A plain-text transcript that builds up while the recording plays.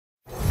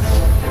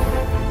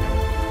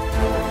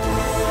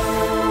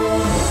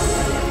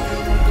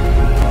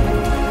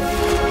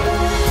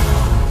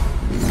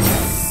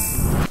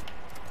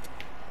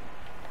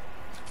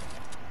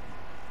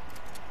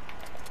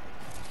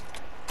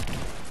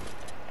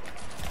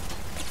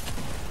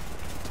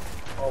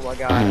Oh my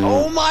god.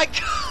 Oh my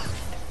god!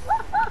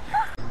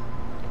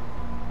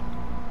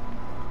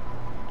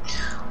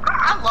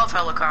 I love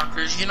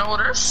helicopters, you know,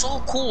 they're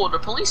so cool, the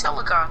police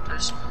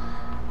helicopters.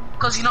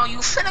 Cause, you know, you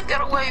finna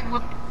get away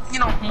with, you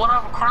know,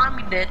 whatever crime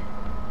you did.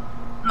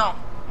 No,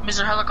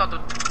 Mr. Helicopter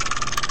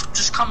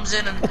just comes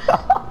in and...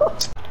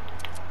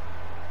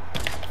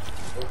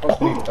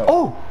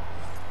 Oh!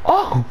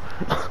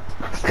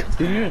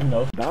 Do you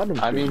know?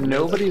 I mean,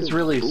 nobody's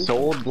really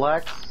sold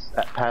blacks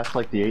past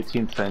like the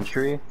 18th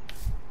century.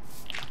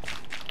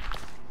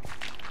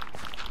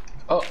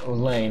 Oh,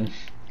 Lane.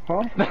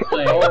 Huh?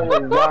 Lane.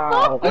 Oh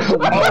wow.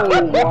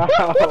 Oh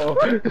wow.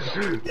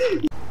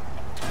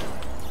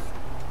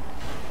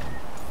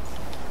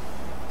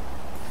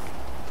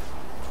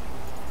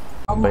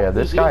 But yeah,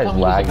 this guy is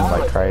lagging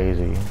like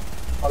crazy.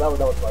 Oh, that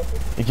was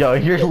like Yo,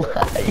 you're yo.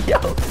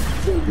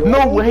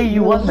 No way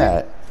you won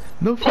that.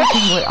 No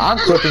fucking way. I'm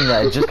clipping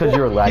that just because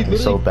you're lagging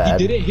so bad.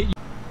 He didn't hit you.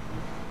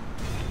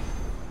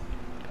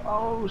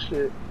 Oh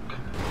shit.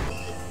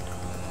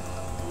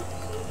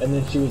 And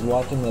then she was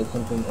watching like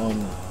something on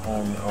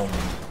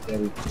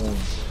Gary's phone.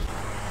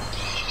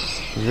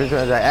 You're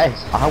just like, hey,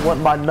 I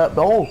want my nut.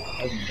 Oh.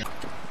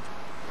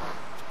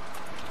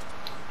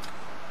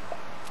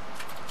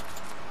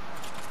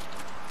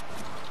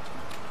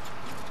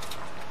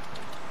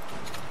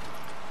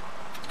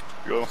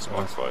 Go,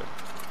 smoke fight.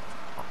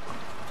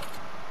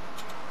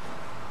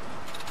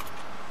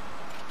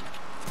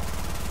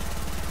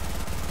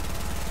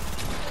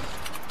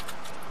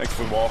 Thanks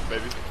for the wall,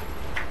 baby.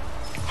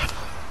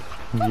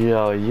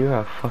 Yo, you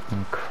are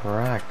fucking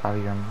cracked out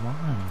of your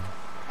mind.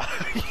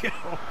 Yo,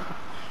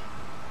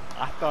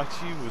 I thought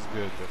you was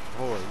good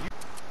before.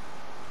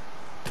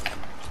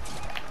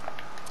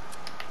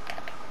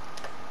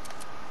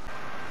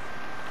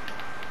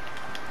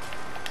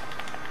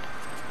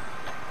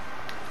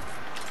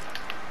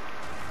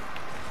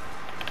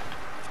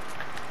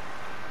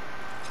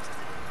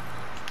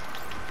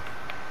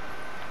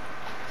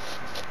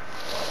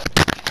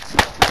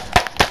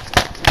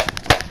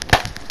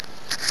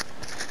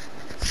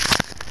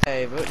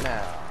 Hey, vote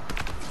now.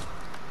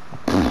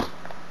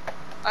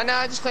 I know,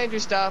 I just claimed your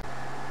stuff.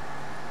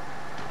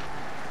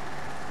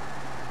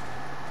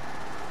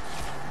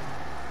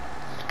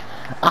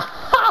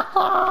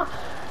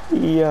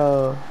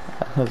 Yo,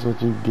 that's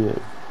what you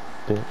get,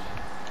 bitch.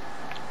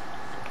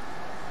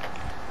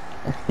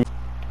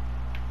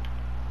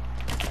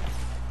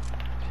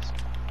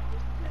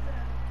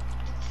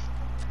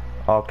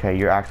 Okay,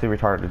 you're actually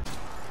retarded.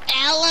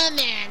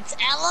 Elements,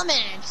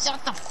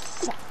 shut the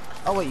fuck.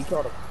 Oh wait, you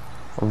killed him.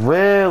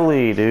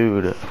 Really,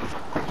 dude?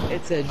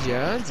 It's a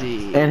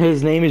Jonesy. And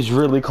his name is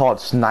really called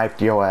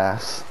Sniped Yo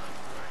Ass.